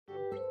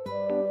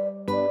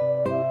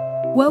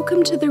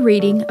Welcome to the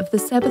reading of the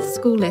Sabbath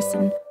School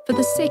lesson for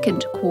the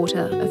second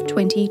quarter of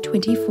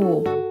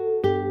 2024.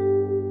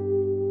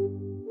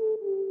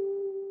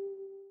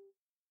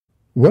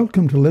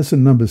 Welcome to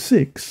lesson number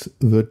 6,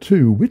 The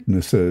Two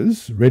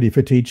Witnesses, ready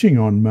for teaching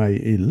on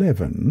May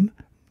 11.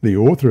 The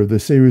author of the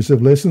series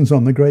of lessons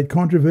on the Great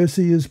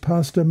Controversy is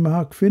Pastor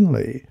Mark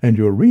Finley, and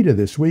your reader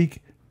this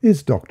week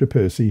is Dr.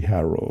 Percy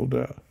Harrold.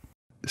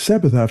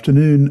 Sabbath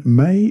Afternoon,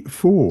 May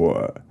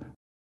 4.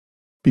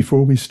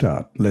 Before we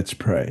start, let's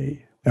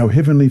pray. Our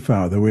Heavenly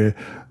Father, we're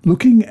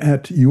looking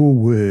at your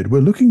word. We're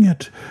looking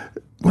at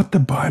what the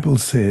Bible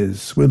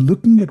says. We're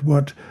looking at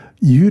what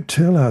you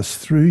tell us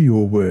through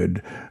your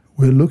word.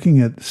 We're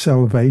looking at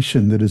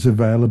salvation that is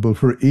available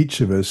for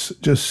each of us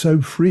just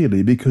so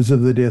freely because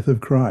of the death of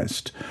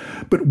Christ.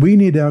 But we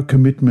need our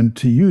commitment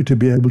to you to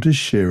be able to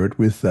share it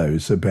with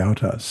those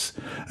about us.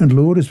 And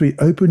Lord, as we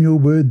open your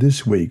word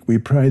this week, we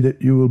pray that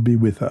you will be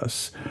with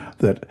us,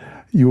 that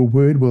your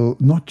word will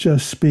not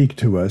just speak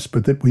to us,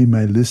 but that we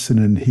may listen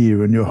and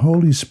hear, and your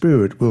Holy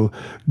Spirit will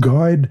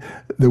guide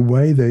the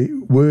way the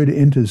word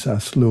enters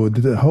us, Lord,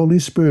 that the Holy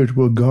Spirit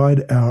will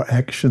guide our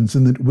actions,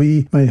 and that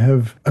we may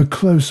have a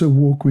closer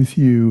walk with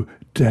you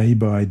day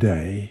by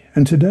day.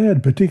 And today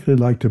I'd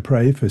particularly like to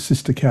pray for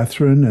Sister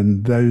Catherine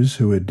and those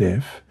who are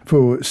deaf,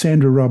 for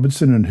Sandra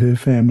Robertson and her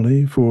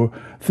family, for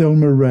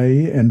Thelma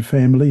Ray and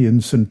family in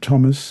St.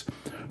 Thomas,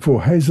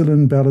 for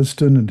Hazelyn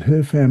Ballaston and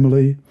her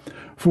family,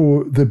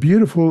 for the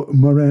beautiful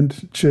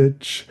Morant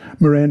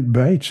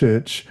Bay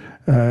Church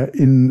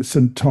in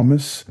St.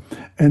 Thomas,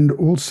 and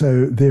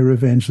also their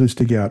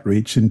evangelistic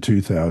outreach in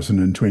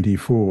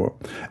 2024.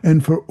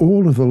 And for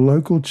all of the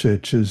local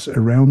churches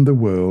around the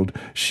world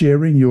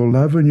sharing your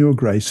love and your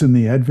grace in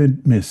the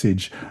Advent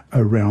message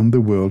around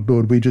the world.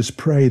 Lord, we just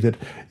pray that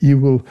you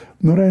will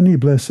not only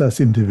bless us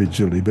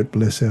individually, but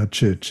bless our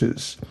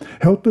churches.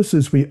 Help us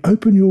as we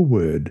open your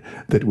word,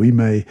 that we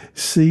may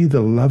see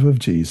the love of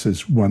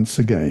Jesus once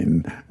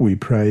again. We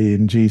pray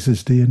in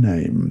Jesus' dear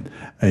name.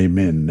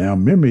 Amen. Our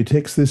memory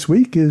text this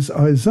week is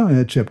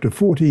Isaiah chapter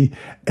 40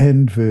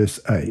 and verse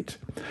 8.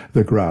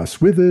 The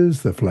grass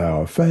withers, the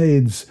flower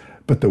fades,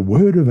 but the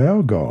word of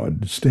our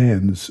God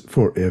stands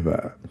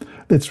forever.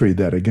 Let's read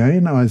that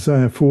again,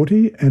 Isaiah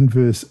 40 and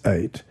verse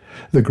 8.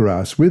 The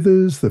grass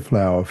withers, the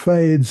flower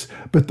fades,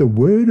 but the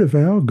word of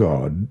our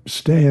God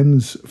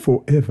stands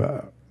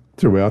forever.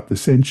 Throughout the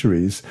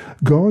centuries,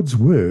 God's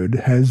word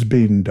has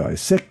been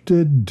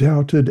dissected,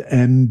 doubted,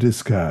 and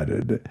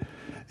discarded.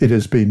 It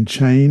has been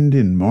chained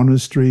in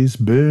monasteries,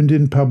 burned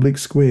in public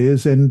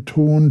squares, and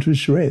torn to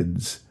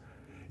shreds.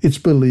 Its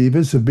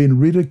believers have been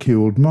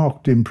ridiculed,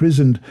 mocked,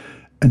 imprisoned,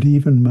 and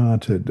even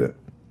martyred.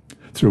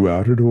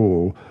 Throughout it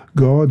all,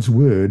 God's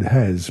word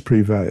has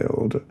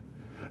prevailed.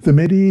 The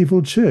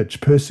medieval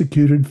church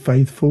persecuted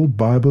faithful,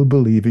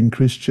 Bible-believing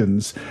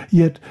Christians,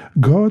 yet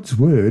God's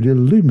word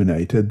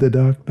illuminated the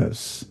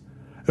darkness.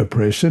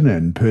 Oppression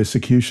and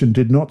persecution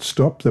did not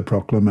stop the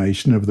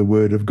proclamation of the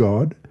word of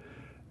God.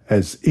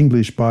 As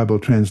English Bible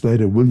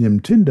translator William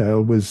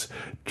Tyndale was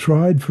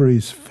tried for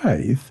his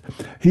faith,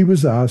 he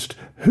was asked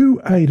who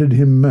aided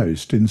him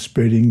most in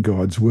spreading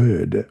God's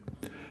word.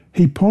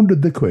 He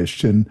pondered the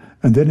question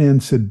and then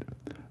answered,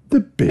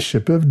 "The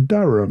Bishop of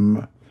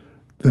Durham."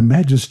 The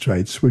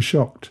magistrates were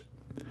shocked.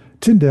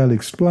 Tyndale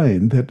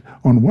explained that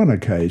on one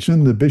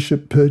occasion the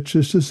bishop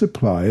purchased a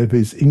supply of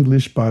his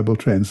English Bible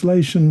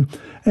translation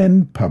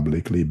and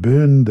publicly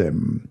burned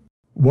them.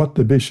 What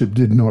the bishop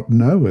did not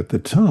know at the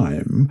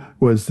time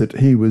was that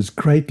he was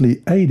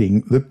greatly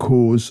aiding the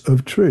cause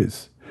of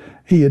truth.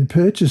 He had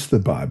purchased the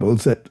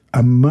Bibles at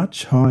a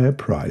much higher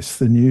price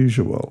than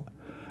usual.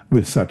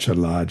 With such a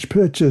large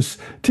purchase,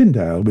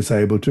 Tyndale was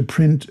able to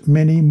print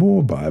many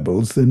more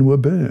Bibles than were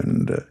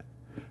burned.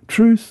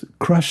 Truth,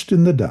 crushed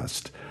in the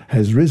dust,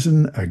 has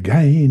risen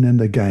again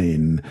and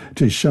again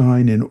to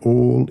shine in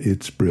all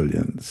its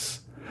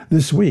brilliance.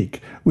 This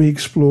week, we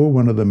explore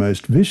one of the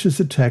most vicious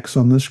attacks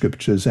on the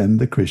Scriptures and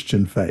the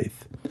Christian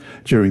faith.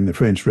 During the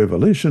French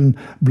Revolution,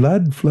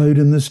 blood flowed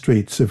in the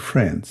streets of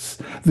France.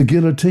 The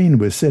guillotine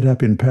was set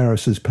up in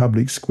Paris's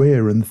public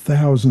square and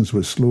thousands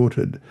were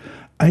slaughtered.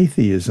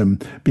 Atheism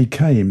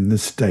became the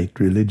state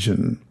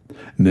religion.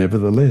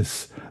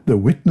 Nevertheless, the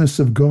witness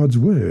of God's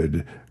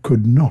word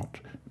could not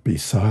be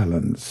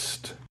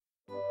silenced.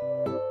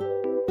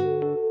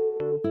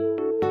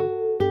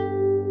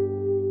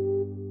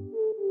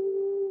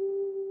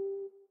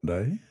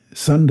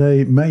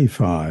 Sunday, May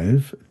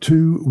 5,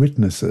 Two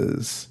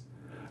Witnesses.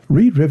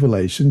 Read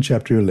Revelation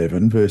chapter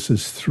 11,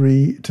 verses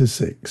 3 to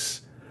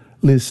 6.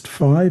 List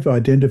 5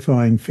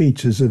 identifying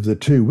features of the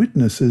two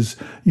witnesses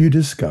you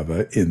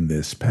discover in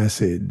this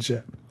passage.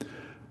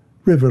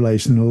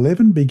 Revelation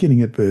 11,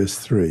 beginning at verse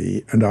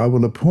 3, "And I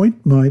will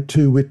appoint my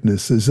two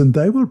witnesses, and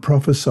they will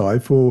prophesy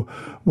for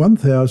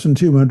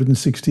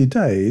 1,260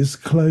 days,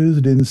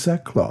 clothed in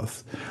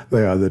sackcloth.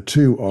 They are the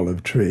two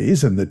olive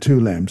trees and the two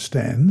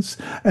lampstands,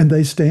 and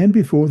they stand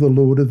before the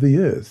Lord of the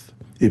earth.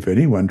 If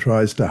anyone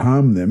tries to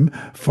harm them,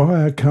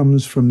 fire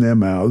comes from their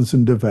mouths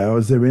and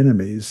devours their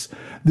enemies.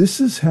 This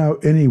is how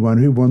anyone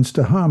who wants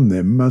to harm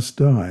them must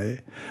die.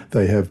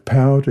 They have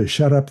power to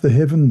shut up the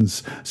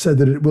heavens so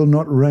that it will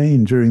not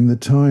rain during the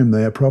time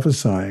they are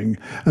prophesying,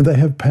 and they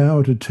have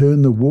power to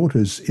turn the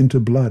waters into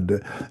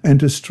blood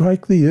and to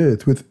strike the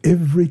earth with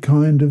every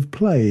kind of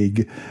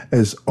plague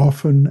as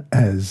often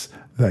as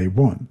they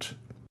want.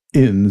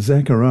 In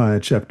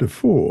Zechariah chapter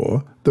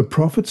 4, the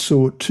prophet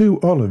saw 2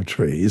 olive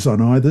trees on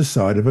either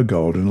side of a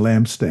golden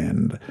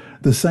lampstand,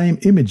 the same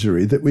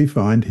imagery that we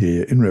find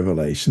here in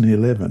Revelation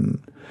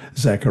 11.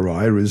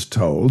 Zechariah is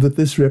told that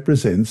this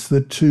represents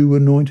the 2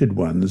 anointed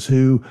ones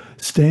who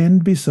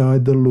stand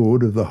beside the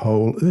Lord of the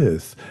whole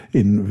earth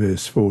in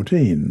verse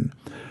 14.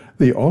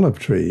 The olive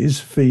trees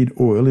feed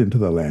oil into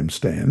the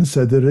lampstand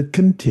so that it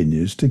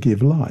continues to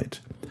give light.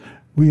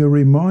 We are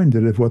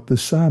reminded of what the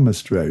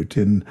psalmist wrote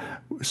in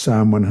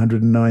Psalm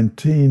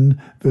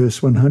 119,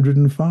 verse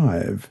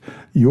 105.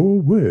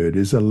 Your word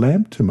is a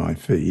lamp to my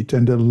feet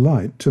and a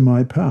light to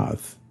my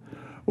path.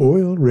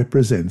 Oil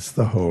represents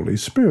the Holy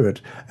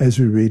Spirit, as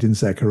we read in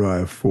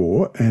Zechariah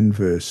 4 and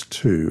verse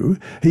 2.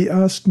 He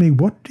asked me,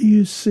 "What do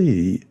you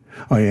see?"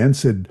 I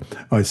answered,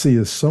 "I see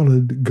a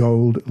solid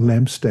gold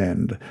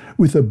lampstand,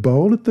 with a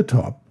bowl at the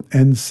top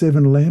and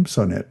 7 lamps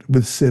on it,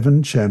 with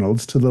 7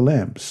 channels to the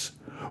lamps.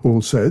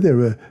 Also there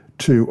are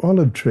 2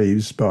 olive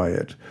trees by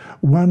it,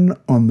 one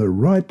on the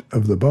right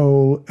of the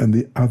bowl and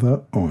the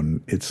other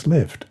on its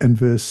left." And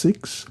verse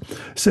 6,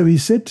 So he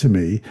said to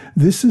me,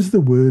 "This is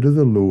the word of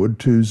the Lord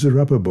to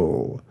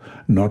Zerubbabel,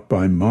 not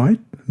by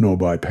might nor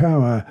by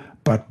power,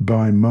 but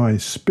by my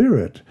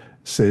Spirit,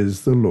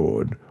 says the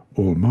Lord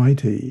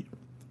Almighty."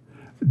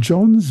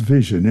 John's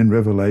vision in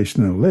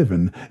Revelation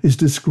 11 is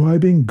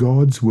describing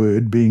God's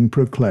word being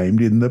proclaimed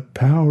in the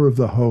power of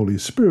the Holy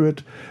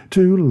Spirit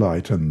to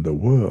lighten the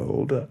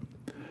world.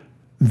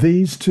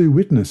 These 2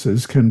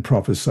 witnesses can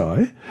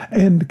prophesy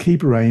and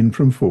keep rain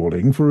from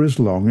falling for as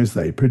long as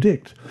they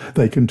predict.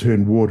 They can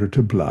turn water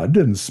to blood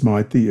and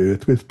smite the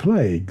earth with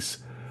plagues.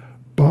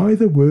 By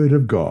the word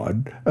of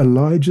God,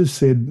 Elijah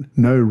said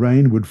no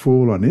rain would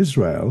fall on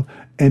Israel,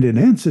 and in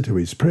answer to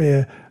his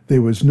prayer,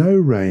 there was no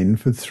rain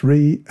for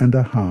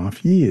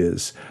 3.5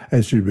 years,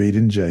 as we read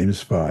in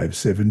James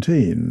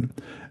 5:17.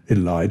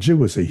 Elijah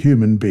was a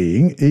human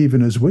being,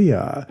 even as we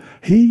are.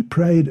 He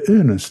prayed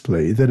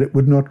earnestly that it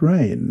would not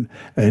rain,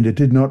 and it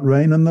did not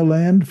rain on the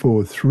land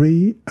for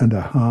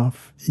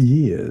 3.5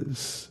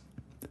 years.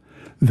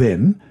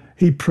 Then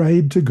he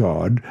prayed to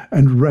God,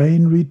 and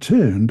rain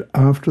returned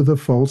after the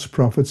false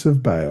prophets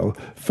of Baal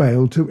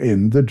failed to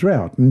end the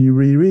drought. And you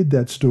reread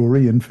that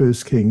story in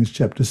 1 Kings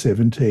chapter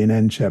 17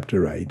 and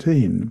chapter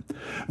 18.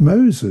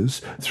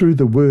 Moses, through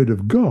the word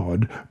of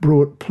God,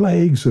 brought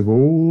plagues of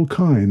all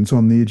kinds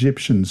on the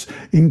Egyptians,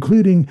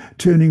 including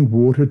turning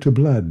water to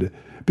blood,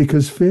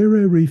 because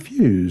Pharaoh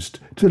refused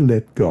to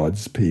let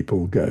God's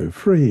people go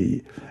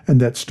free. And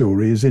that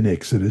story is in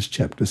Exodus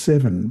chapter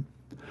 7.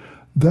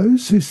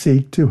 Those who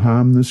seek to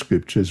harm the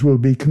Scriptures will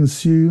be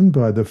consumed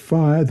by the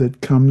fire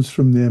that comes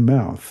from their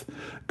mouth.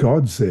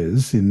 God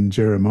says in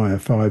Jeremiah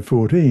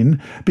 5:14,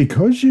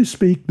 "Because you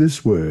speak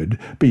this word,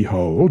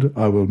 behold,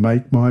 I will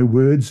make my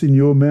words in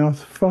your mouth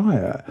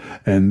fire,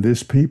 and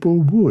this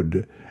people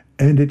wood,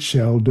 and it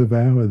shall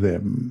devour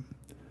them."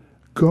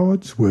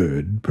 God's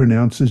word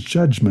pronounces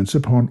judgments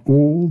upon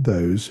all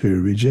those who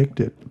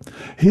reject it.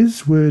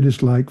 His word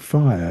is like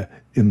fire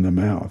in the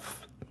mouth.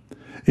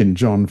 In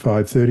John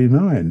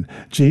 5:39,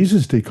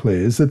 Jesus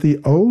declares that the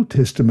Old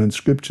Testament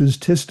Scriptures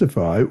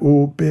testify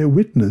or bear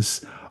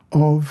witness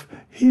of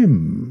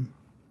Him.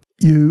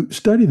 You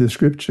study the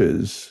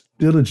Scriptures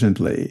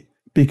diligently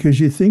because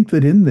you think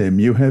that in them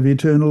you have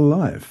eternal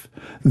life.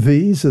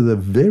 These are the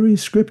very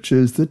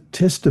Scriptures that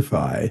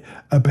testify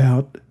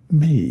about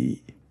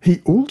me. He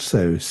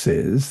also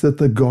says that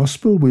the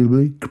gospel will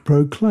be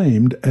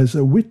proclaimed as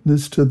a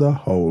witness to the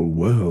whole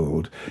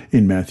world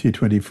in Matthew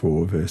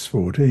 24, verse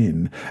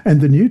 14.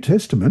 And the New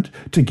Testament,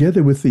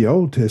 together with the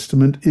Old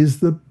Testament, is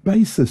the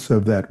basis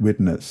of that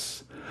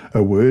witness.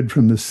 A word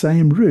from the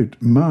same root,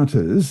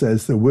 martyrs,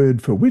 as the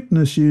word for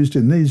witness used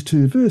in these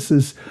 2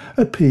 verses,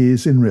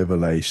 appears in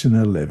Revelation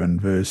 11,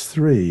 verse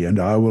 3. "And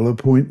I will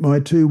appoint my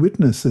 2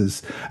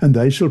 witnesses, and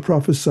they shall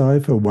prophesy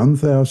for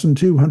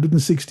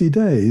 1,260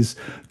 days,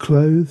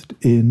 clothed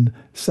in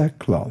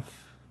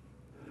sackcloth."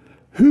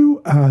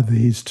 Who are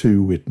these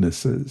 2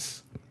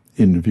 witnesses?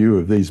 In view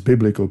of these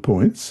biblical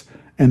points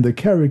and the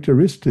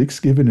characteristics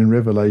given in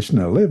Revelation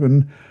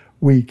 11,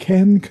 we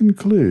can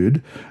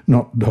conclude,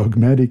 not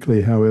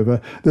dogmatically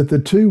however, that the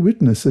 2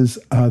 witnesses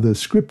are the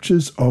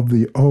Scriptures of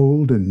the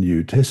Old and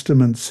New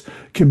Testaments,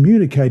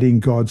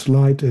 communicating God's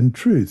light and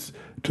truth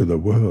to the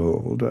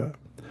world.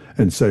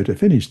 And so to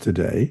finish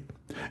today,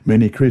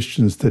 many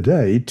Christians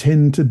today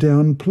tend to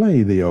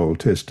downplay the Old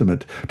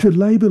Testament, to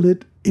label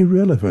it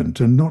irrelevant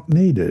and not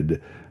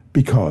needed,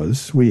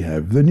 because we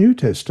have the New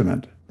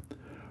Testament.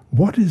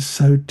 What is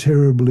so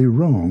terribly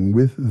wrong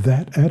with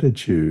that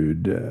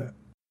attitude?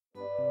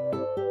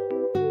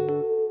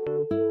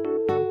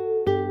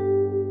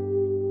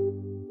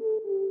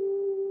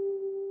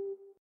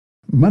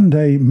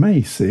 Monday,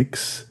 May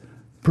 6,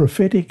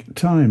 Prophetic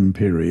Time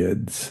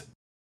Periods.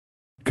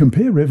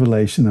 Compare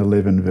Revelation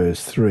 11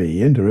 verse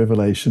 3 and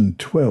Revelation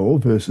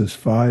 12 verses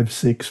 5,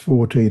 6,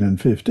 14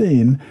 and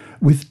 15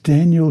 with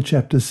Daniel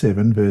chapter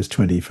 7 verse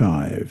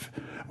 25.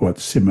 What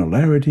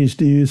similarities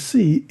do you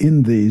see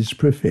in these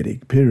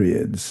prophetic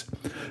periods?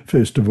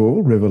 First of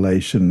all,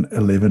 Revelation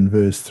 11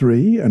 verse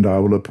 3, and I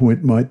will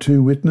appoint my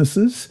 2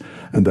 witnesses,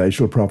 and they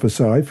shall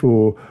prophesy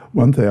for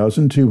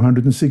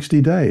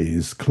 1,260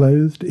 days,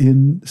 clothed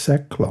in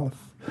sackcloth.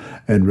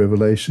 And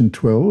Revelation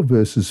 12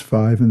 verses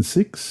 5 and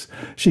 6,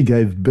 she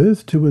gave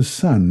birth to a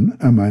son,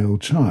 a male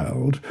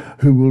child,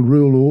 who will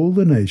rule all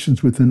the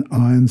nations with an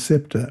iron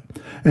scepter.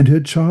 And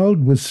her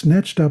child was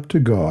snatched up to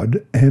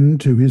God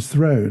and to his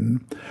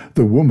throne.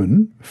 The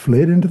woman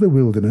fled into the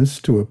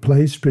wilderness to a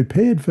place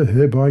prepared for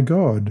her by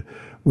God,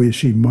 where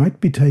she might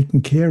be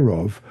taken care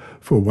of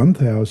for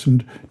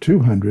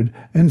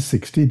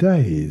 1,260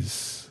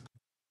 days.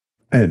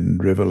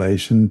 And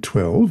Revelation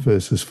 12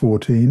 verses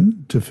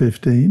 14 to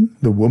 15,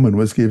 the woman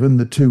was given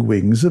the 2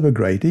 wings of a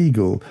great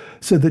eagle,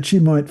 so that she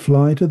might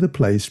fly to the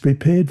place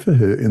prepared for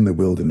her in the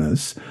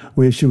wilderness,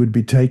 where she would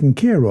be taken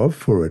care of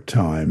for a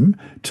time,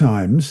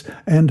 times,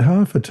 and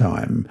half a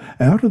time,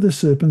 out of the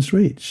serpent's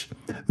reach.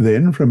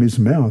 Then from his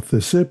mouth the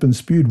serpent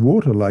spewed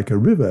water like a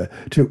river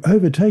to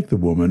overtake the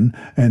woman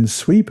and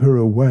sweep her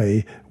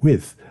away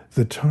with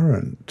the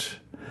torrent.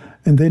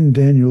 And then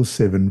Daniel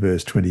 7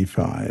 verse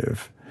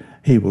 25.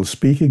 He will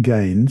speak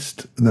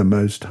against the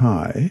Most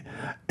High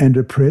and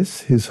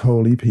oppress his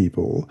holy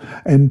people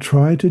and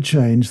try to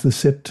change the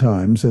set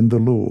times and the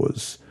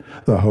laws.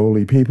 The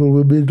holy people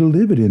will be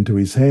delivered into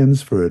his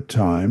hands for a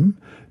time,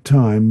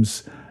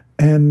 times,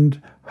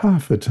 and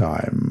half a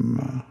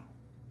time.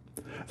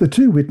 The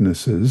 2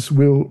 witnesses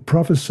will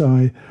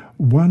prophesy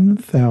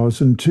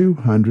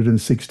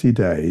 1,260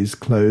 days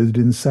clothed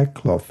in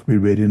sackcloth, we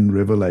read in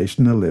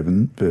Revelation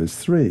 11 verse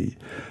 3.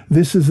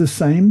 This is the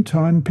same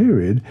time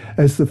period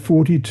as the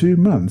 42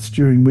 months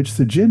during which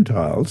the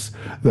Gentiles,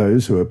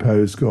 those who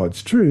oppose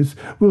God's truth,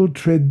 will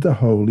tread the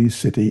holy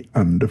city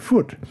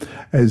underfoot,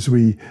 as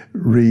we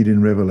read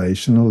in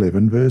Revelation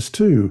 11 verse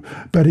 2.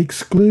 But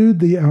exclude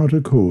the outer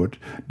court,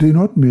 do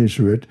not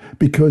measure it,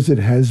 because it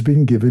has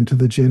been given to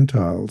the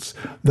Gentiles.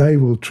 They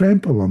will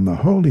trample on the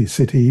holy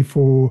city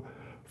for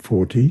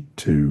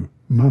 42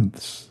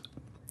 months.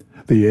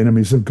 The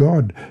enemies of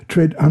God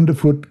tread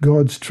underfoot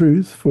God's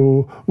truth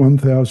for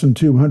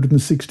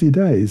 1,260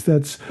 days.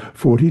 That's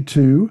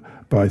 42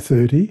 by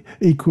 30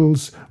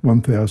 equals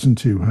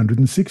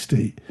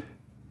 1,260.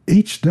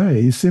 Each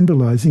day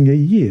symbolizing a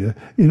year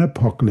in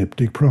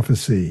apocalyptic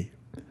prophecy.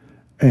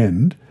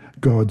 And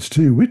God's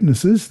 2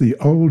 witnesses, the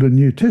Old and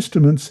New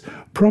Testaments,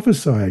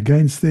 prophesy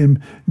against them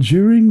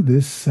during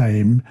this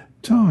same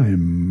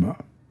time.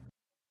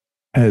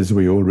 As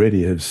we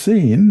already have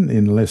seen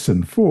in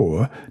Lesson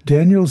 4,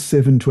 Daniel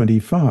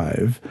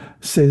 7:25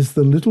 says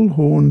the little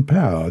horn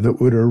power that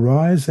would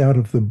arise out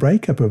of the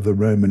breakup of the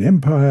Roman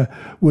Empire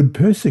would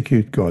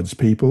persecute God's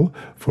people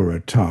for a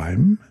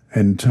time,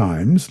 and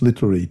times,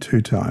 literally 2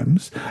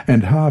 times,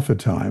 and half a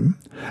time.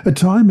 A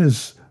time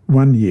is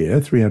 1 year,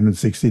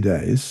 360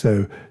 days,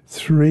 so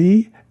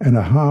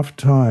 3.5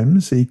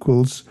 times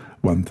equals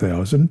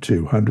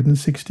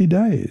 1,260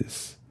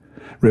 days.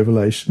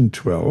 Revelation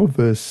 12,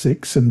 verse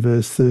 6 and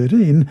verse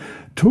 13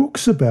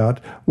 talks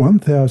about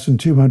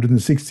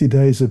 1,260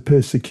 days of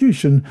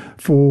persecution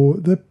for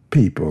the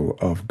people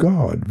of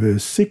God.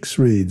 Verse 6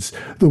 reads,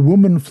 "The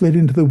woman fled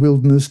into the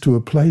wilderness to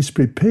a place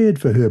prepared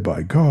for her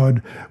by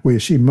God, where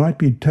she might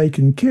be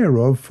taken care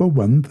of for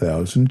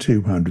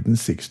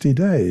 1,260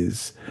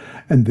 days.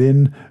 And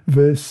then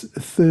verse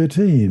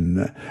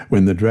 13,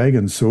 "When the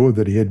dragon saw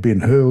that he had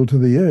been hurled to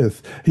the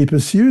earth, he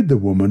pursued the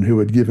woman who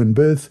had given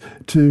birth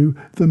to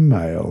the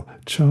male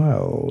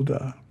child."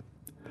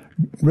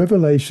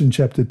 Revelation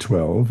chapter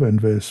 12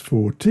 and verse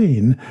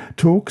 14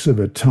 talks of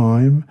a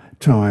time,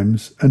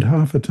 times, and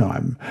half a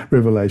time.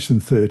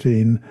 Revelation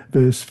 13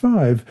 verse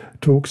 5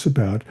 talks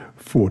about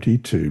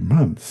 42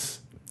 months.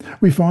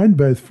 We find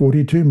both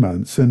 42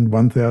 months and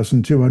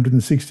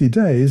 1,260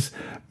 days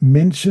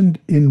mentioned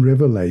in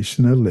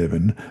Revelation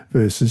 11,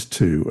 verses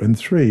 2 and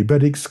 3,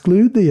 but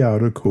exclude the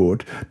outer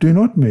court, do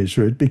not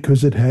measure it,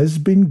 because it has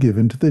been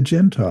given to the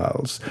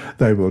Gentiles.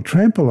 They will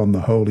trample on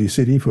the holy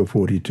city for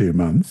 42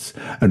 months,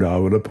 and I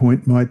will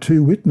appoint my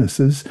 2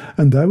 witnesses,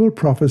 and they will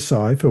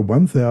prophesy for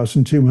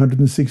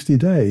 1,260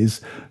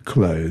 days,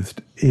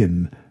 clothed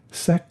in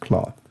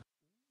sackcloth.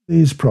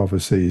 These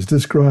prophecies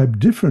describe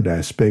different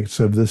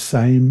aspects of the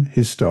same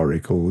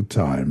historical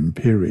time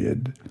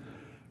period.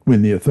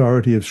 When the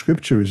authority of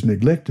Scripture is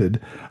neglected,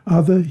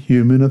 other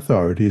human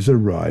authorities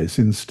arise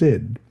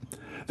instead.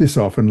 This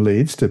often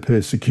leads to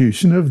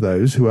persecution of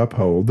those who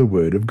uphold the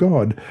Word of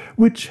God,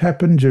 which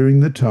happened during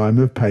the time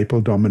of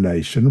papal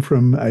domination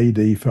from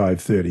AD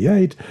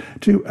 538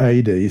 to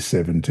AD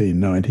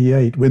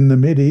 1798, when the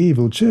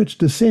medieval church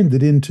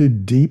descended into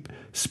deep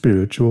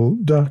spiritual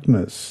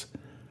darkness.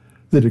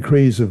 The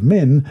decrees of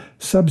men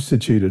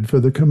substituted for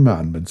the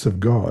commandments of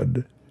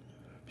God.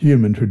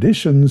 Human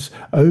traditions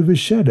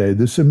overshadow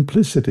the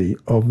simplicity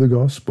of the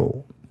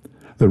gospel.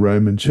 The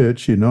Roman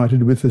Church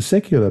united with the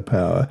secular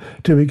power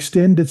to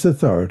extend its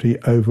authority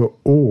over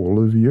all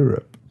of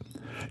Europe.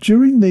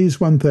 During these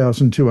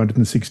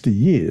 1,260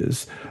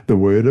 years, the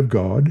Word of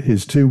God,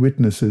 his two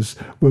witnesses,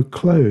 were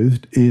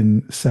clothed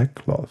in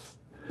sackcloth.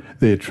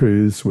 Their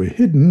truths were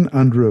hidden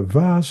under a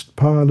vast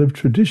pile of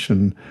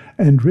tradition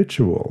and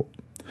ritual.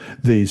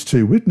 These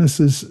two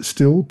witnesses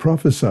still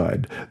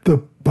prophesied. The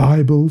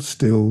Bible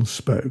still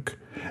spoke.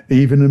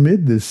 Even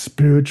amid this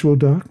spiritual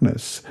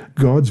darkness,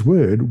 God's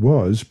word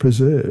was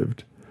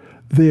preserved.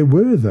 There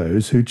were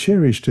those who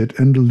cherished it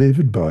and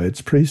lived by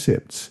its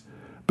precepts.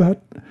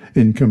 But,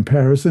 in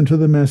comparison to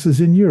the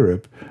masses in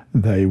Europe,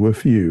 they were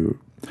few.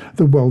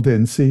 The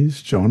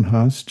Waldenses, John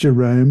Huss,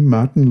 Jerome,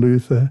 Martin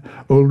Luther,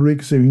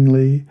 Ulrich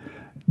Zwingli,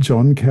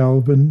 John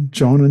Calvin,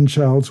 John and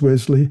Charles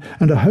Wesley,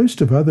 and a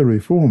host of other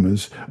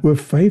reformers were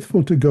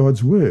faithful to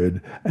God's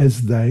word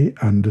as they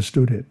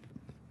understood it.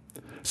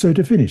 So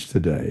to finish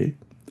today,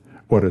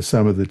 what are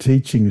some of the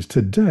teachings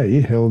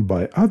today held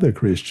by other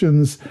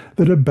Christians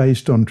that are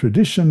based on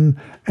tradition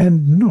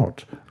and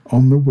not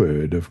on the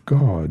Word of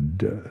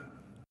God?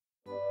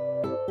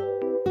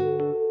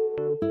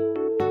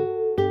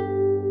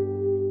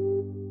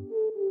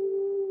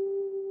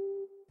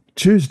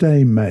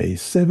 Tuesday, May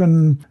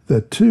 7,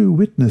 the two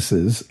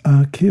witnesses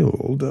are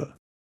killed.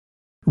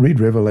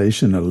 Read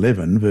Revelation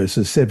 11,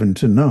 verses 7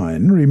 to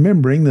 9,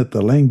 remembering that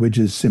the language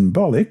is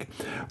symbolic.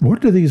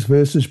 What do these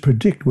verses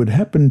predict would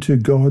happen to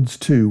God's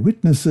two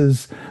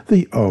witnesses,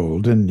 the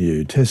Old and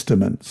New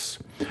Testaments?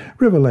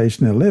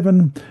 Revelation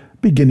 11,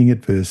 beginning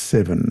at verse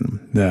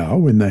 7. Now,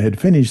 when they had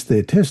finished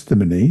their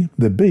testimony,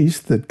 the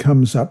beast that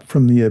comes up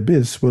from the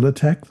abyss will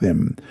attack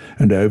them,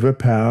 and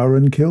overpower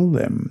and kill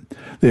them.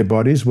 Their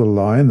bodies will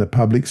lie in the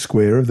public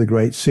square of the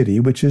great city,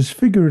 which is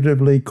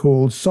figuratively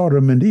called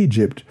Sodom and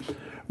Egypt,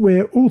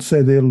 where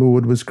also their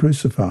Lord was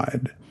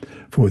crucified.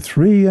 For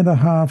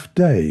 3.5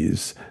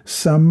 days,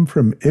 some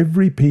from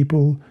every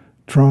people,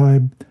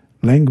 tribe,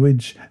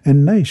 language,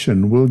 and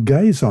nation will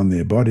gaze on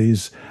their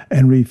bodies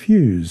and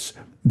refuse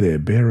their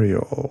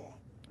burial.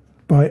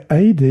 By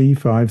AD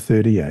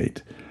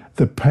 538,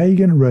 the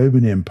pagan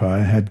Roman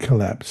Empire had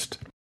collapsed.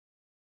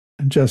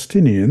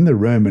 Justinian, the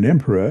Roman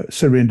emperor,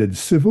 surrendered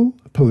civil,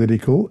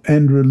 political,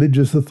 and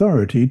religious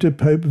authority to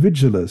Pope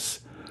Vigilus.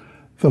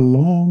 The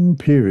long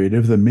period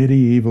of the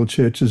medieval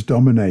church's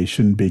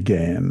domination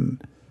began.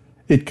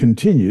 It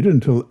continued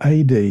until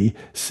AD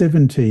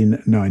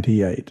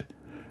 1798.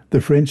 The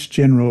French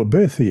general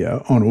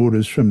Berthier, on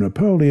orders from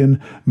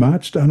Napoleon,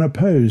 marched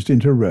unopposed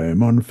into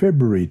Rome on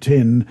February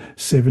 10,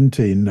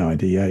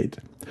 1798.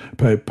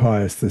 Pope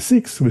Pius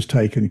VI was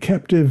taken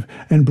captive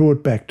and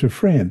brought back to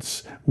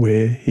France,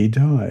 where he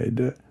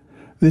died.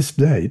 This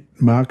date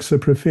marks a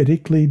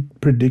prophetically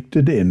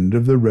predicted end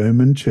of the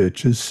Roman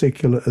Church's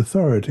secular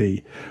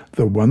authority,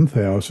 the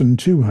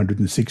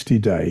 1,260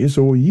 days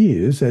or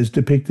years as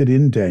depicted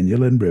in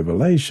Daniel and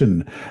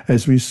Revelation,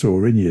 as we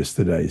saw in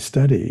yesterday's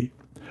study.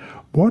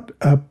 What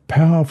a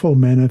powerful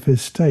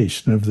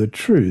manifestation of the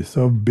truth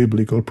of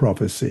biblical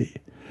prophecy.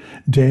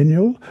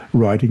 Daniel,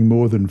 writing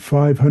more than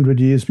 500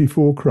 years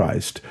before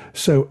Christ,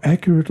 so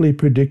accurately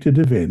predicted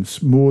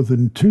events more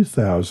than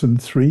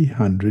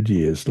 2,300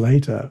 years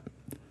later.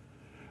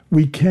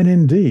 We can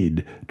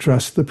indeed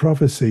trust the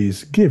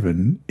prophecies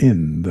given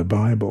in the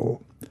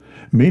Bible.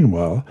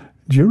 Meanwhile,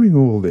 during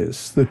all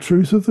this, the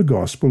truth of the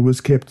gospel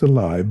was kept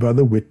alive by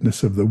the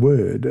witness of the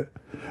word.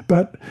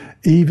 But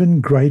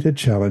even greater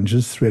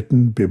challenges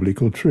threatened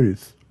biblical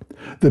truth.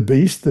 The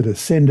beast that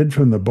ascended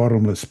from the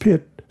bottomless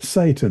pit,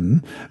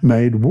 Satan,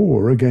 made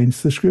war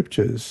against the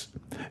Scriptures.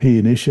 He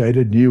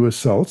initiated new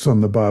assaults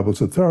on the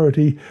Bible's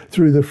authority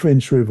through the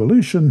French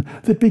Revolution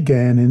that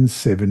began in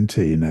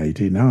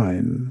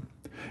 1789.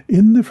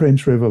 In the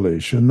French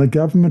Revolution, the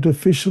government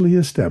officially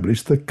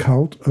established the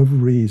cult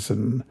of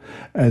reason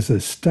as a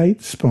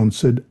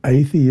state-sponsored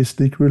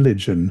atheistic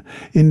religion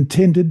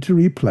intended to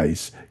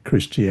replace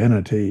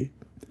Christianity.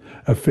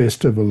 A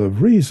festival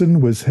of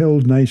reason was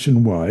held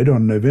nationwide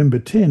on November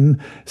 10,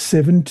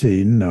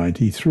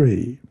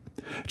 1793.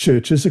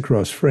 Churches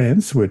across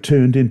France were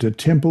turned into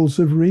temples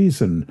of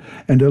reason,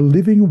 and a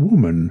living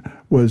woman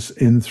was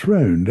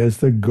enthroned as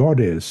the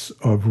goddess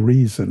of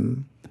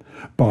reason.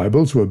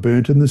 Bibles were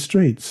burnt in the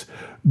streets.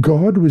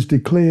 God was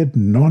declared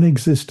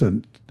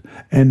non-existent,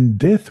 and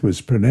death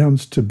was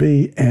pronounced to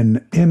be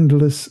an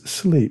endless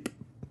sleep.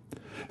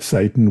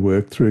 Satan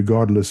worked through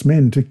godless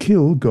men to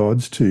kill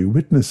God's two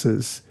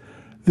witnesses.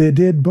 Their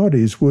dead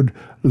bodies would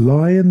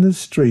lie in the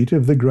street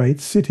of the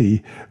great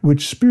city,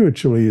 which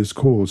spiritually is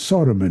called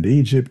Sodom and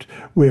Egypt,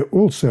 where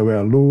also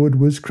our Lord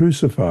was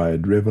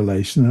crucified,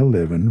 Revelation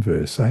 11,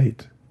 verse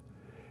 8.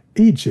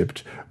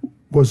 Egypt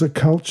was a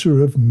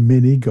culture of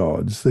many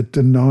gods that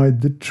denied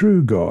the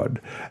true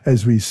God,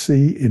 as we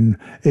see in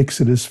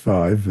Exodus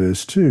 5,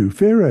 verse 2.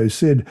 Pharaoh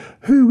said,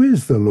 "Who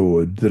is the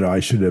Lord, that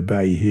I should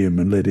obey him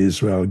and let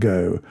Israel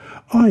go?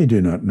 I do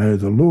not know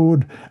the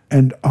Lord,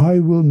 and I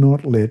will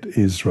not let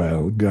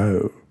Israel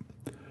go."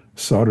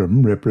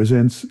 Sodom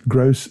represents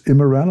gross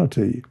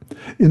immorality.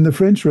 In the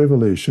French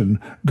Revolution,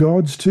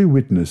 God's two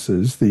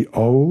witnesses, the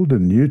Old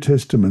and New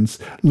Testaments,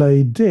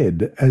 lay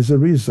dead as a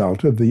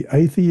result of the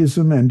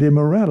atheism and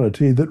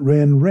immorality that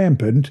ran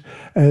rampant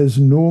as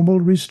normal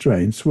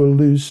restraints were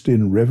loosed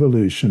in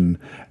revolution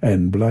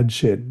and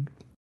bloodshed.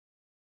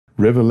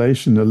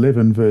 Revelation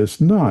 11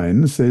 verse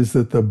 9 says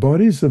that the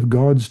bodies of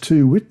God's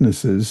two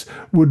witnesses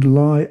would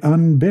lie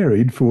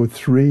unburied for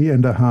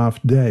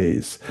 3.5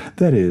 days,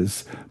 that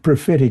is,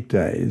 prophetic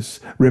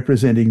days,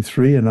 representing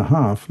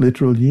 3.5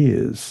 literal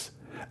years.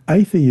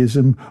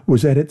 Atheism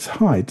was at its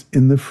height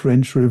in the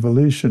French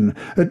Revolution,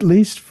 at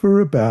least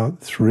for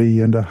about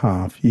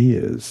 3.5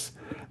 years.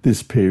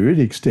 This period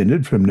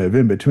extended from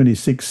November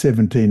 26,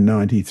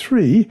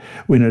 1793,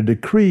 when a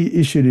decree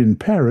issued in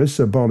Paris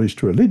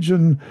abolished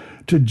religion,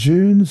 to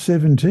June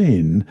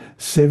 17,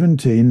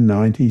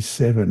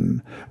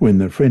 1797, when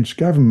the French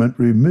government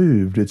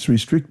removed its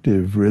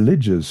restrictive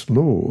religious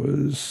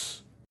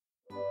laws.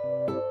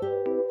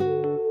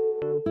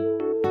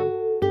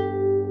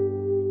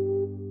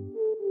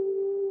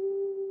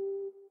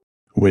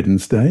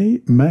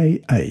 Wednesday,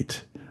 May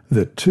 8.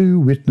 The two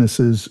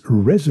witnesses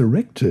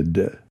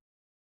resurrected.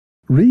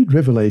 Read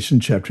Revelation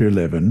chapter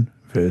 11,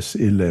 verse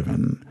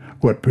 11.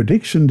 What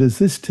prediction does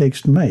this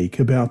text make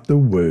about the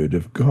Word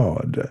of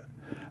God?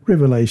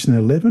 Revelation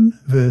 11,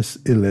 verse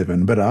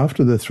 11. But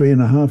after the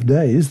 3.5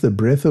 days, the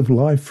breath of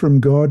life from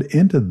God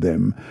entered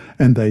them,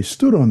 and they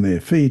stood on their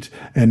feet,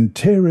 and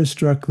terror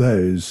struck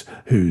those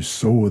who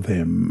saw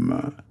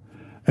them.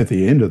 At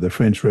the end of the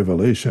French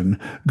Revolution,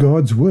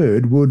 God's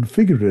Word would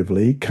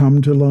figuratively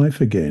come to life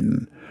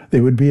again.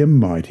 There would be a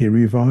mighty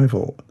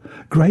revival.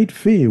 Great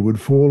fear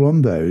would fall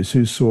on those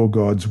who saw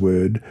God's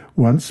Word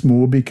once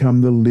more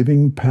become the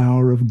living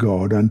power of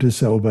God unto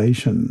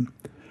salvation.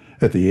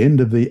 At the end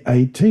of the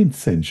 18th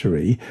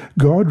century,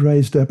 God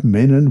raised up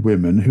men and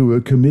women who were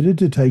committed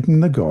to taking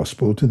the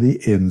gospel to the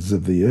ends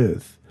of the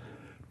earth.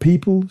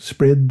 People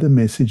spread the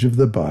message of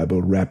the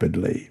Bible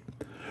rapidly.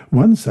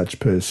 One such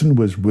person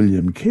was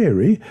William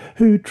Carey,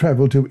 who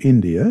travelled to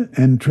India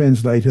and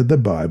translated the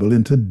Bible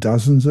into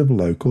dozens of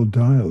local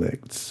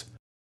dialects.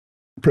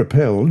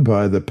 Propelled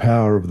by the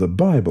power of the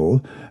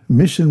Bible,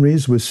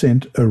 missionaries were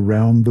sent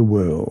around the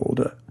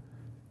world.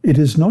 It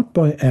is not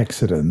by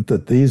accident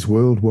that these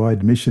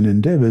worldwide mission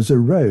endeavours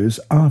arose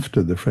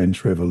after the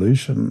French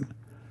Revolution.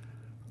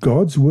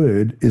 God's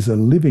Word is a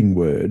living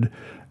Word,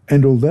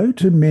 and although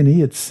to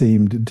many it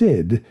seemed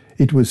dead,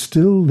 it was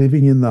still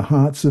living in the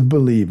hearts of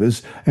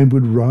believers and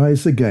would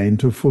rise again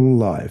to full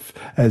life,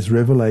 as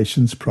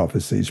Revelation's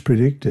prophecies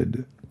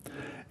predicted.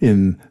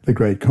 In The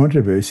Great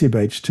Controversy,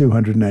 page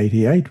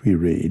 288, we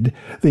read,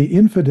 "The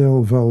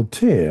infidel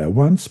Voltaire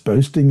once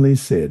boastingly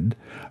said,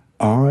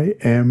 'I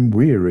am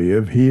weary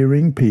of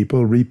hearing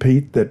people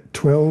repeat that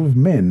 12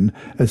 men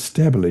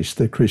established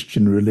the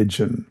Christian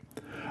religion.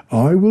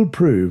 I will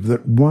prove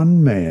that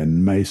one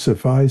man may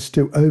suffice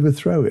to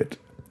overthrow it.'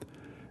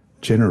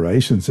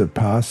 Generations have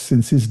passed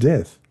since his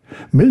death.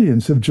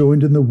 Millions have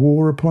joined in the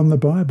war upon the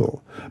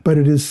Bible, but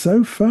it is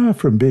so far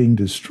from being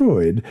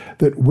destroyed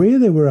that where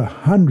there were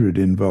 100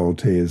 in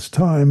Voltaire's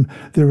time,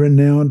 there are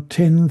now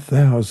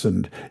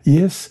 10,000,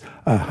 yes,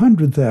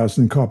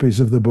 100,000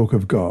 copies of the Book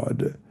of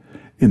God.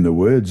 In the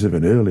words of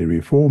an early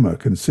reformer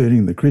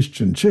concerning the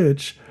Christian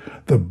Church,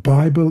 the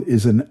Bible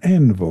is an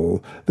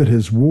anvil that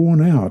has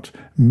worn out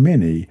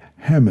many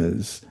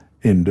hammers."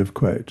 End of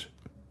quote.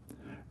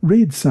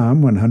 Read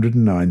Psalm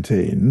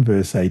 119,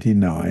 verse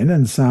 89,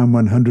 and Psalm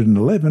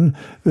 111,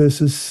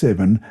 verses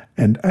 7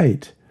 and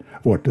 8.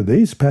 What do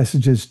these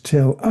passages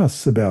tell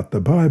us about the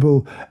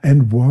Bible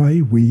and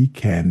why we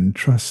can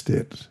trust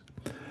it?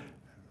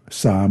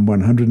 Psalm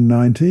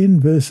 119,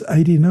 verse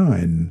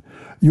 89.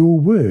 "Your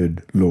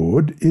word,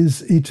 Lord,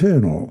 is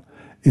eternal.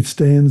 It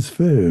stands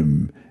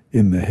firm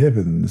in the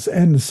heavens."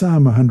 And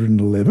Psalm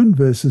 111,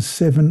 verses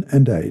 7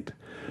 and 8.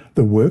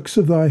 "The works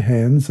of thy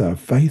hands are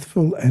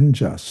faithful and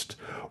just.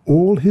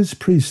 All his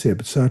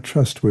precepts are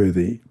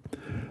trustworthy.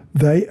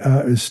 They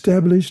are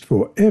established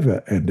for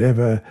ever and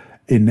ever,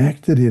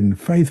 enacted in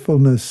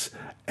faithfulness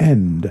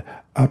and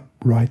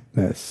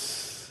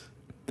uprightness."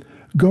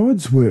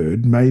 God's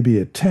word may be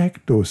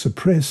attacked or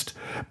suppressed,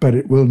 but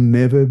it will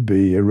never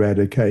be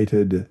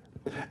eradicated.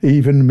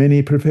 Even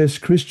many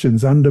professed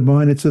Christians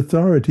undermine its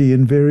authority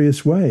in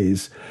various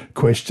ways,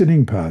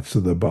 questioning parts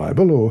of the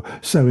Bible or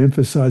so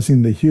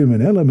emphasizing the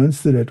human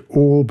elements that it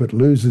all but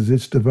loses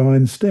its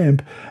divine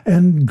stamp,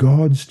 and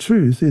God's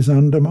truth is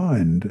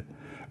undermined.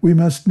 We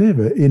must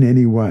never in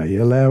any way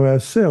allow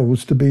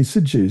ourselves to be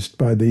seduced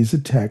by these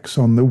attacks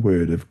on the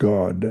Word of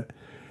God.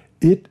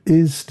 It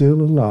is still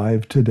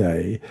alive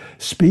today,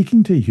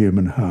 speaking to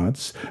human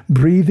hearts,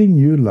 breathing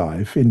new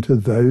life into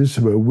those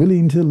who are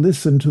willing to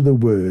listen to the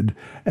Word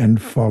and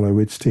follow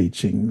its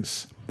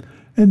teachings.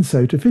 And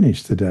so to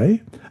finish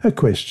today, a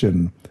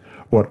question.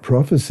 What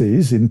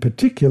prophecies in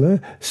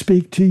particular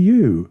speak to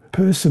you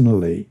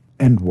personally,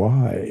 and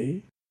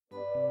why?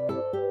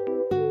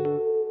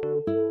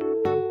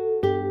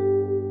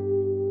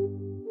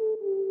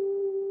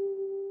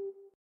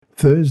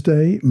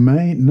 Thursday,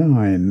 May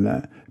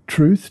 9.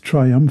 Truth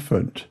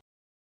Triumphant.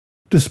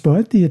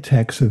 Despite the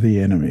attacks of the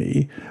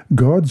enemy,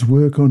 God's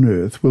work on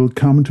earth will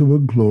come to a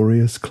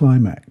glorious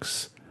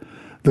climax.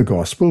 The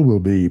gospel will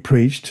be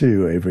preached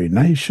to every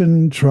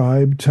nation,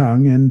 tribe,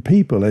 tongue, and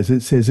people, as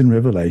it says in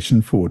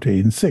Revelation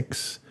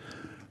 14:6.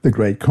 The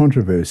great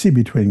controversy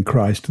between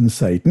Christ and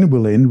Satan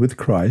will end with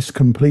Christ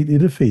completely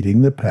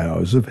defeating the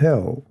powers of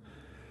hell.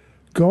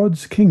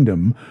 God's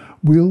kingdom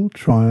will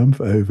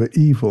triumph over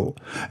evil,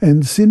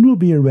 and sin will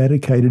be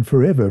eradicated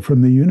forever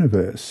from the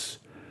universe.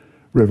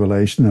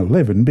 Revelation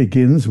 11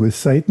 begins with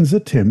Satan's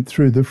attempt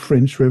through the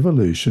French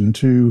Revolution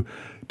to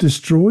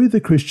destroy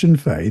the Christian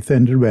faith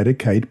and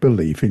eradicate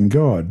belief in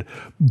God.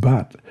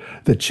 But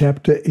the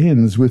chapter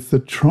ends with the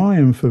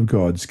triumph of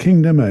God's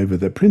kingdom over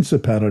the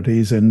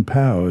principalities and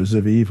powers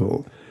of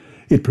evil.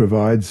 It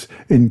provides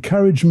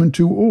encouragement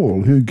to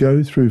all who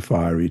go through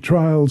fiery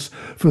trials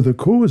for the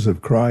cause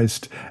of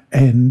Christ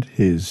and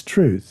His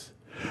truth.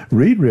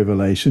 Read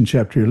Revelation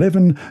chapter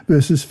 11,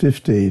 verses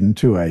 15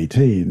 to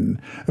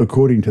 18.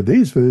 According to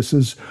these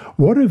verses,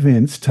 what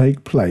events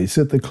take place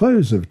at the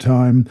close of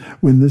time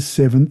when the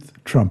seventh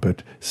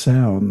trumpet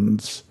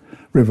sounds?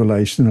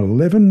 Revelation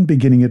 11,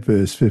 beginning at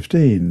verse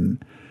 15.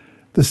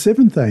 The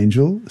seventh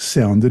angel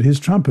sounded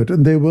his trumpet,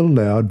 and there were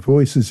loud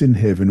voices in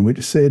heaven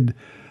which said,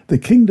 "The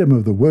kingdom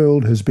of the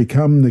world has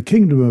become the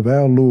kingdom of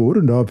our Lord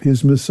and of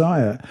his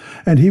Messiah,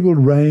 and he will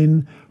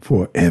reign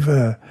for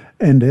ever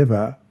and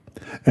ever."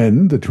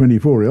 And the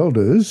 24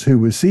 elders, who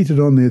were seated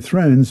on their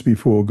thrones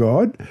before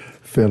God,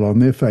 fell on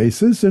their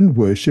faces and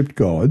worshipped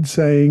God,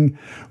 saying,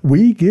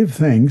 "We give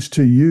thanks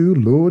to you,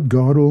 Lord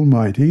God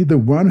Almighty, the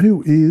one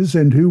who is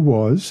and who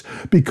was,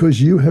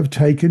 because you have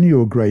taken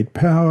your great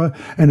power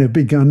and have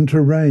begun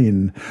to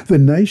reign. The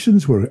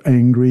nations were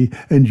angry,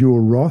 and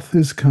your wrath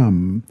has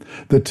come.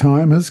 The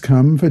time has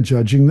come for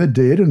judging the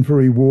dead and for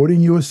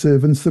rewarding your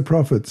servants the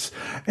prophets,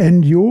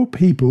 and your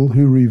people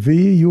who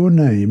revere your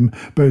name,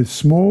 both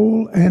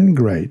small and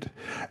great,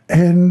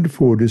 and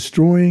for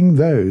destroying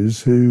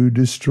those who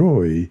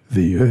destroy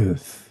the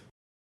earth."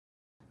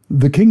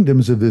 The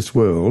kingdoms of this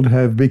world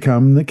have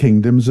become the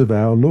kingdoms of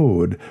our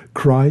Lord.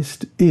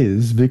 Christ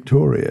is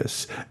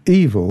victorious.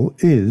 Evil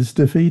is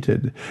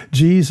defeated.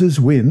 Jesus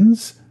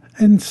wins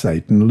and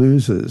Satan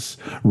loses.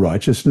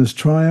 Righteousness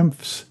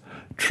triumphs.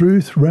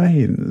 Truth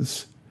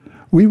reigns.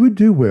 We would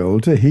do well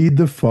to heed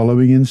the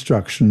following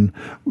instruction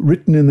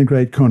written in the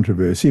Great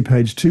Controversy,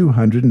 page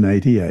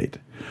 288.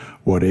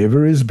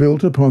 Whatever is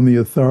built upon the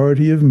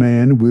authority of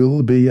man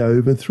will be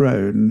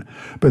overthrown,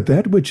 but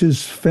that which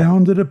is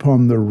founded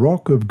upon the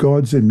rock of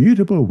God's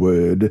immutable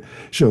word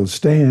shall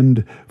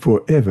stand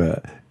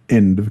forever.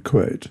 End of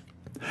quote.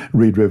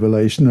 Read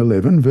Revelation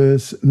 11,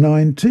 verse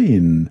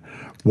 19.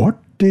 What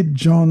did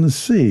John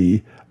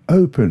see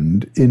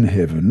opened in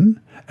heaven?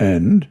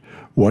 And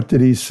what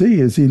did he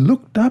see as he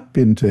looked up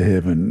into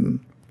heaven?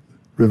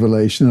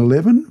 Revelation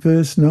 11,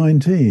 verse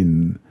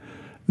 19.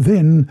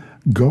 Then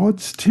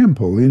God's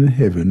temple in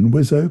heaven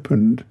was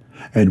opened,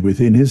 and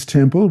within his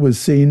temple was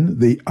seen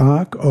the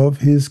ark of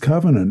his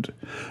covenant.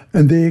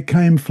 And there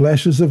came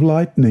flashes of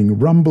lightning,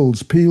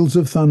 rumbles, peals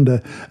of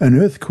thunder, an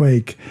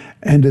earthquake,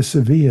 and a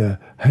severe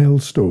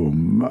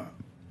hailstorm.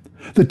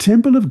 The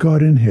temple of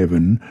God in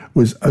heaven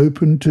was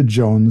opened to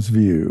John's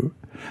view.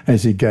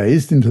 As he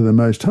gazed into the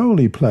most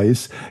holy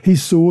place, he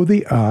saw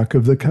the ark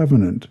of the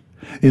covenant.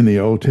 In the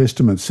Old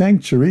Testament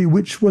sanctuary,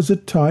 which was a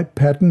type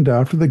patterned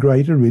after the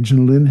great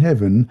original in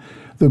heaven,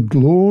 the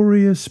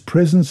glorious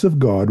presence of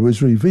God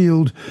was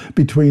revealed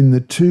between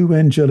the two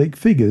angelic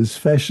figures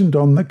fashioned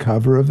on the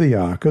cover of the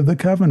Ark of the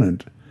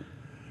Covenant.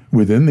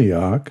 Within the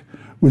ark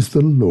was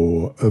the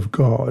law of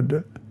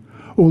God.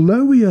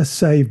 Although we are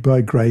saved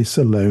by grace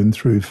alone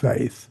through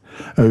faith,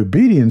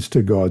 obedience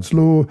to God's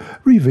law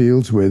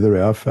reveals whether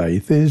our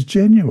faith is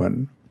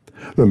genuine.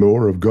 The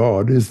law of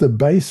God is the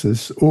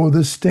basis or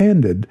the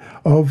standard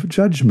of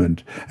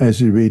judgment, as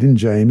we read in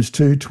James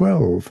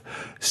 2:12.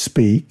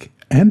 Speak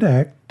and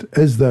act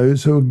as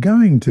those who are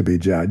going to be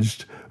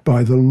judged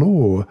by the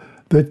law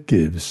that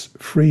gives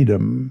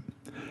freedom.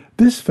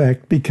 This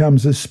fact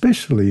becomes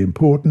especially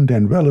important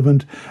and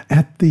relevant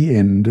at the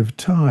end of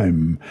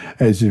time.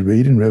 As you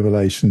read in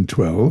Revelation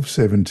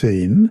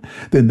 12:17,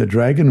 "Then the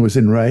dragon was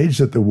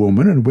enraged at the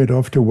woman and went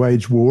off to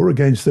wage war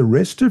against the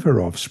rest of her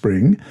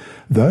offspring,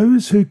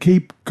 those who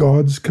keep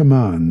God's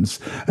commands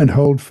and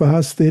hold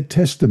fast their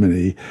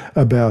testimony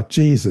about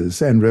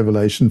Jesus." And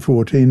Revelation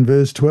 14,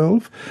 verse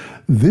 12,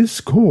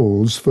 "This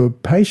calls for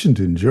patient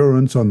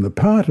endurance on the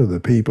part of the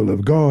people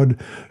of God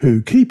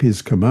who keep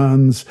his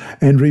commands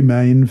and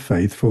remain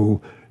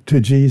faithful to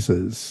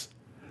Jesus."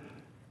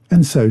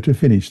 And so to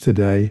finish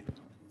today,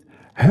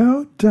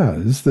 how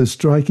does the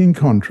striking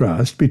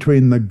contrast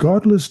between the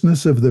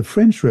godlessness of the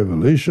French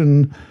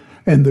Revolution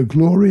and the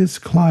glorious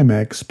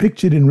climax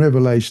pictured in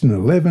Revelation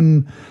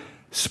 11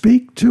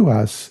 speak to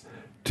us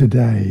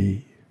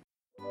today?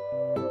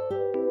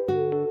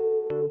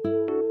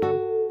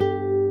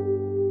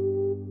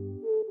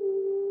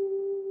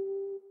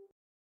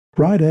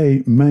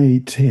 Friday, May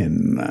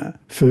 10.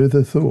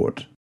 Further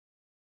thought.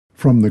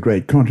 From the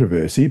Great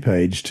Controversy,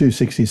 page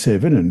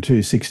 267 and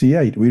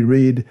 268, we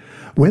read,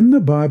 "When the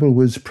Bible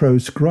was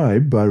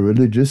proscribed by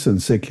religious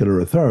and secular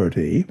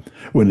authority,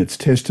 when its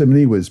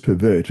testimony was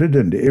perverted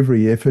and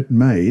every effort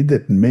made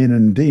that men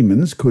and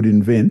demons could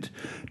invent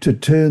to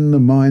turn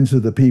the minds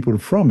of the people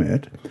from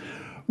it,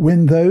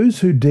 when those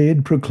who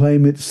dared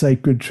proclaim its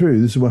sacred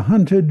truths were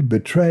hunted,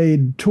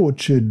 betrayed,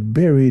 tortured,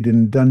 buried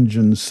in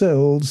dungeon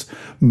cells,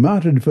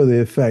 martyred for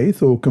their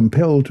faith, or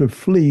compelled to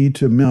flee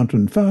to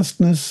mountain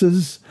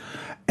fastnesses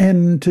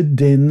and to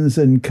dens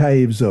and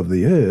caves of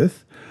the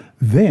earth,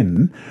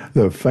 then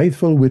the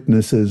faithful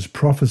witnesses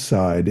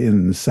prophesied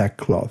in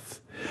sackcloth.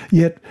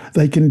 Yet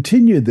they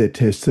continued their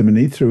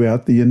testimony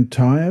throughout the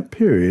entire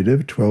period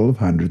of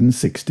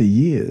 1260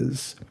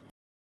 years.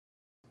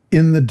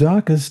 In the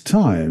darkest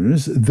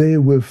times there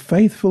were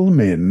faithful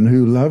men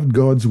who loved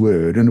God's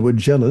word and were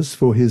jealous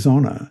for his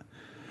honour.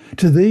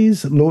 To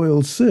these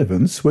loyal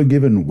servants were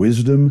given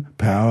wisdom,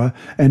 power,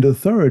 and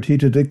authority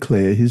to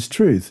declare his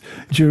truth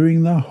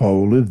during the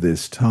whole of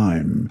this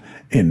time."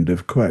 End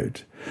of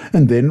quote.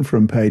 And then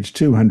from page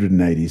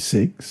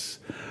 286,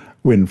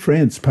 "When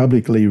France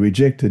publicly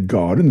rejected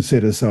God and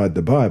set aside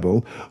the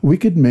Bible,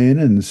 wicked men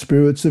and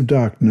spirits of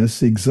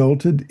darkness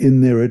exulted in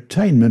their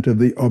attainment of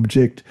the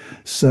object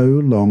so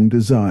long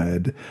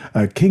desired,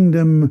 a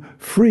kingdom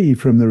free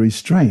from the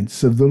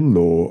restraints of the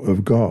law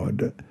of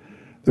God."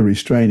 The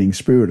restraining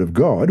spirit of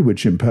God,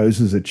 which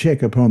imposes a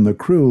check upon the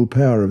cruel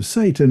power of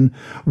Satan,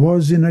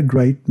 was in a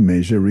great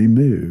measure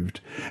removed,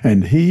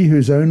 and he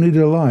whose only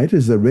delight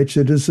is the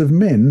wretchedness of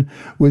men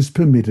was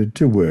permitted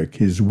to work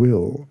his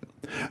will.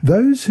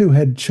 Those who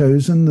had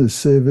chosen the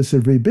service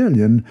of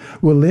rebellion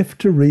were left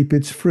to reap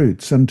its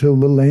fruits until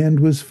the land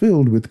was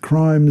filled with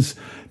crimes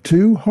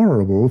too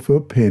horrible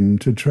for pen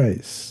to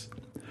trace.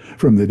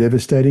 From the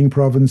devastating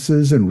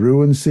provinces and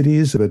ruined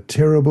cities a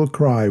terrible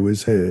cry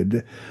was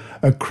heard,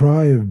 a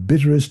cry of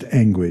bitterest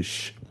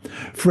anguish.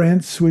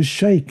 France was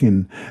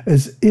shaken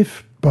as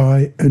if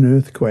by an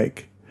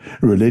earthquake.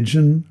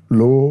 Religion,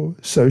 law,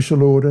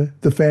 social order,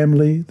 the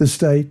family, the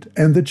state,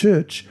 and the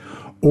church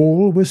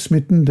all were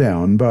smitten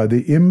down by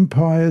the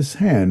impious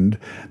hand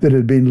that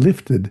had been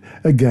lifted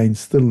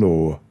against the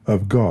law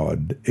of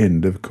God.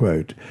 End of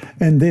quote.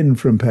 And then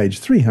from page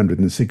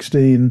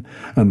 316,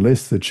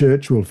 "Unless the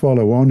church will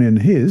follow on in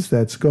his,"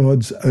 that's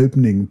God's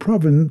opening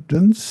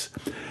providence,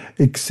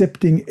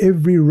 "accepting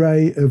every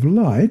ray of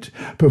light,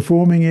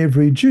 performing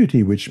every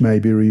duty which may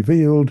be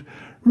revealed,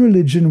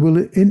 religion will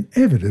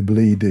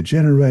inevitably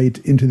degenerate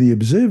into the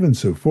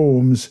observance of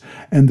forms,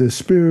 and the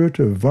spirit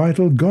of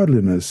vital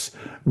godliness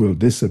will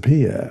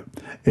disappear."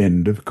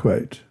 End of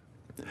quote.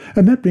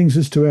 And that brings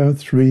us to our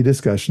 3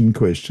 discussion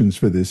questions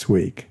for this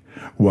week.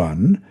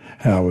 1.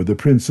 How are the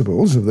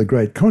principles of the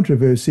Great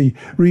Controversy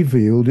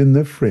revealed in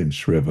the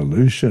French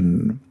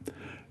Revolution?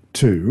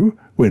 2.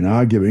 When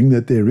arguing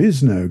that there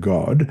is no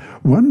God,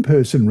 one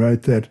person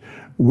wrote that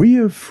 "we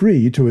are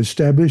free to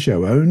establish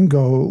our own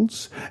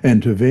goals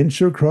and to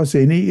venture across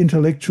any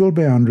intellectual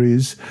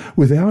boundaries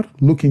without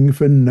looking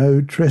for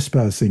no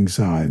trespassing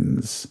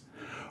signs."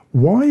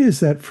 Why is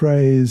that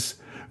phrase,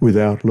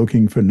 "without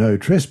looking for no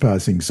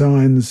trespassing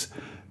signs,"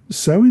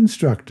 so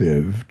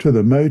instructive to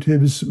the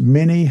motives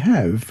many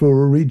have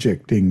for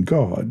rejecting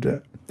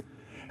God?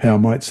 How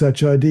might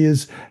such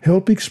ideas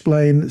help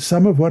explain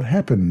some of what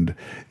happened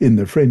in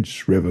the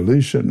French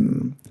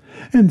Revolution?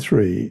 And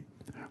 3.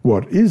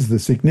 What is the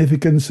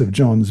significance of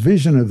John's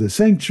vision of the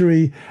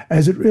sanctuary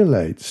as it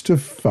relates to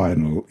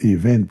final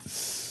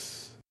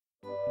events?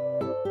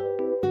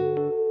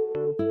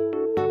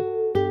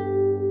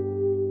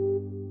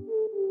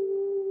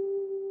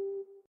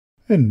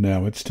 And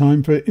now it's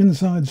time for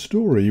Inside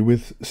Story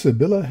with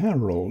Sibylla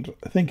Harrold.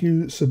 Thank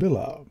you,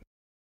 Sibylla.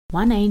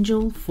 One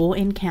Angel, Four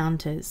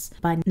Encounters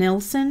by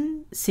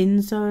Nelson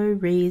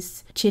Sinzo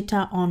Rees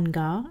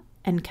Chitaonga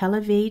and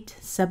Calavit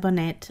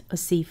Sabonet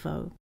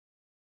Osifo.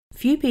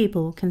 Few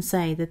people can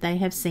say that they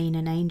have seen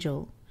an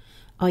angel.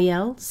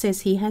 Oyel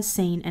says he has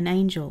seen an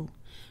angel,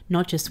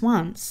 not just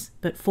once,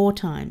 but 4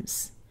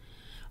 times.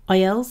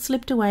 Oyel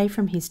slipped away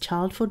from his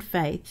childhood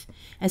faith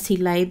as he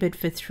laboured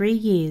for 3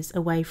 years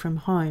away from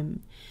home,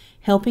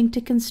 helping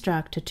to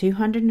construct a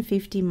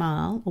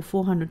 250-mile or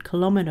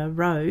 400-kilometre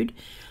road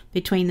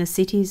between the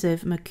cities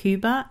of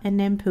Macuba and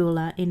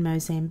Nampula in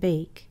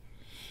Mozambique.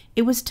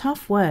 It was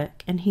tough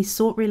work, and he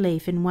sought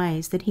relief in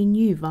ways that he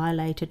knew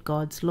violated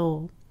God's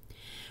law.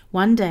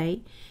 One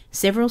day,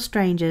 several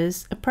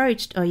strangers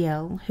approached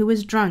Oyel, who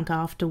was drunk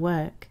after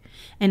work,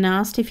 and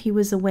asked if he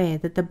was aware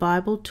that the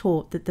Bible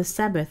taught that the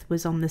Sabbath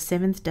was on the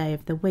 7th day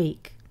of the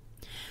week.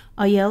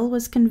 Oyel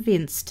was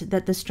convinced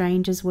that the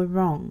strangers were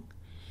wrong.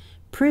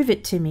 "Prove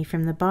it to me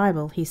from the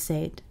Bible," he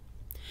said.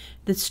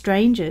 The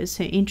strangers,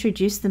 who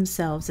introduced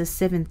themselves as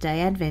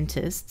Seventh-day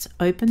Adventists,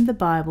 opened the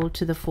Bible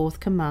to the 4th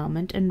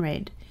commandment and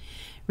read,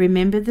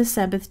 "Remember the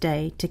Sabbath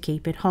day to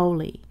keep it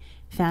holy,"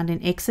 found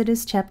in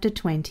Exodus chapter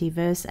 20,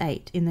 verse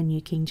 8 in the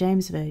New King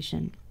James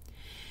Version.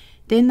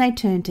 Then they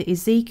turned to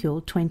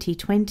Ezekiel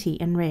 20:20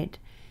 and read,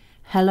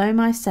 "Hallow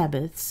my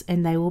Sabbaths,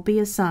 and they will be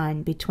a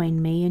sign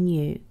between me and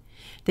you.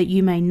 that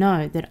you may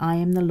know that I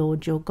am the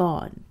Lord your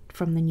God,"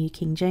 from the New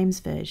King James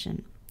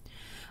Version.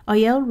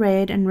 Oyel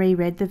read and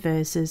reread the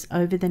verses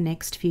over the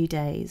next few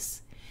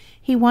days.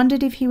 He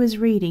wondered if he was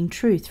reading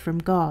truth from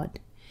God.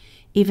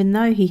 Even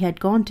though he had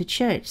gone to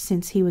church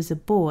since he was a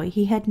boy,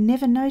 he had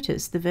never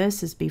noticed the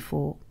verses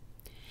before.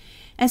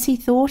 As he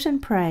thought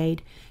and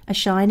prayed, a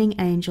shining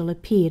angel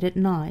appeared at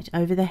night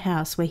over the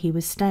house where he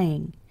was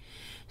staying.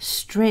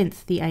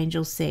 "Strength," the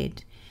angel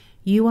said,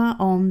 "you are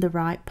on the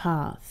right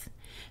path."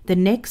 The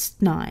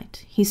next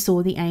night he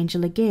saw the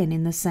angel again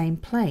in the same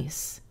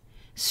place.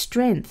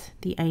 "Strength,"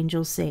 the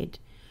angel said,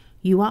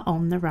 "you are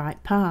on the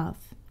right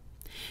path."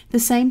 The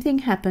same thing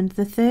happened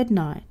the third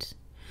night.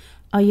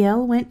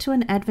 Oyel went to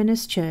an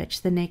Adventist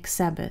church the next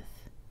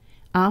Sabbath.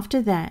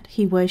 After that,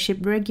 he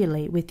worshipped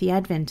regularly with the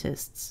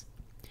Adventists.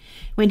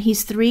 When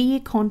his 3-year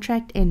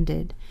contract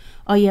ended,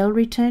 Oyel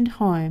returned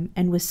home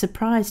and was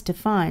surprised to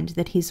find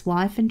that his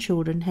wife and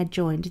children had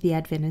joined the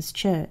Adventist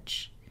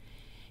church.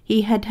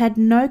 He had had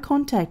no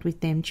contact with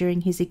them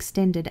during his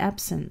extended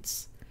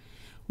absence.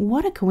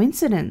 "What a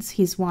coincidence,"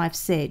 his wife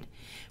said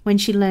when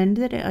she learned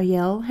that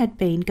Oyel had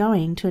been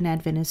going to an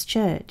Adventist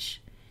church.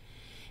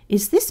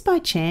 "Is this by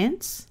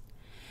chance?"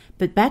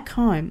 But back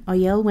home,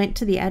 Oyel went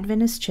to the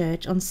Adventist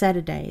church on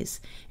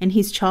Saturdays and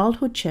his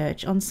childhood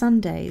church on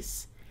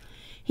Sundays.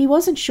 He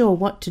wasn't sure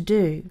what to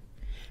do.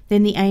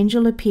 Then the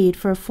angel appeared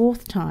for a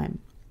 4th time.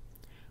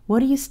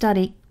 What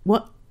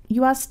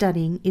you are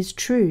studying is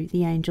true,"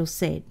 the angel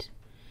said.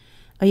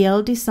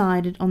 Oyel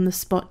decided on the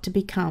spot to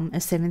become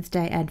a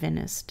Seventh-day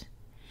Adventist.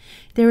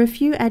 There are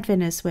few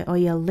Adventists where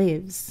Oyel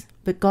lives,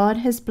 but God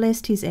has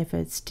blessed his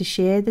efforts to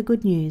share the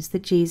good news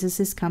that Jesus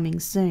is coming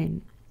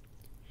soon.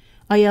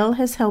 Oyel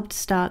has helped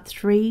start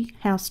 3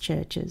 house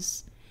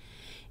churches.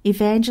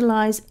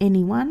 "Evangelize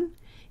anyone,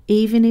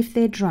 even if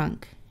they're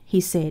drunk," he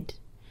said.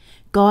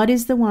 "God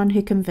is the one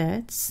who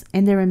converts,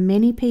 and there are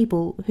many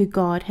people who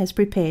God has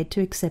prepared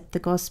to accept the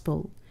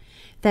gospel.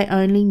 They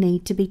only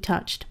need to be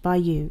touched by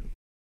you."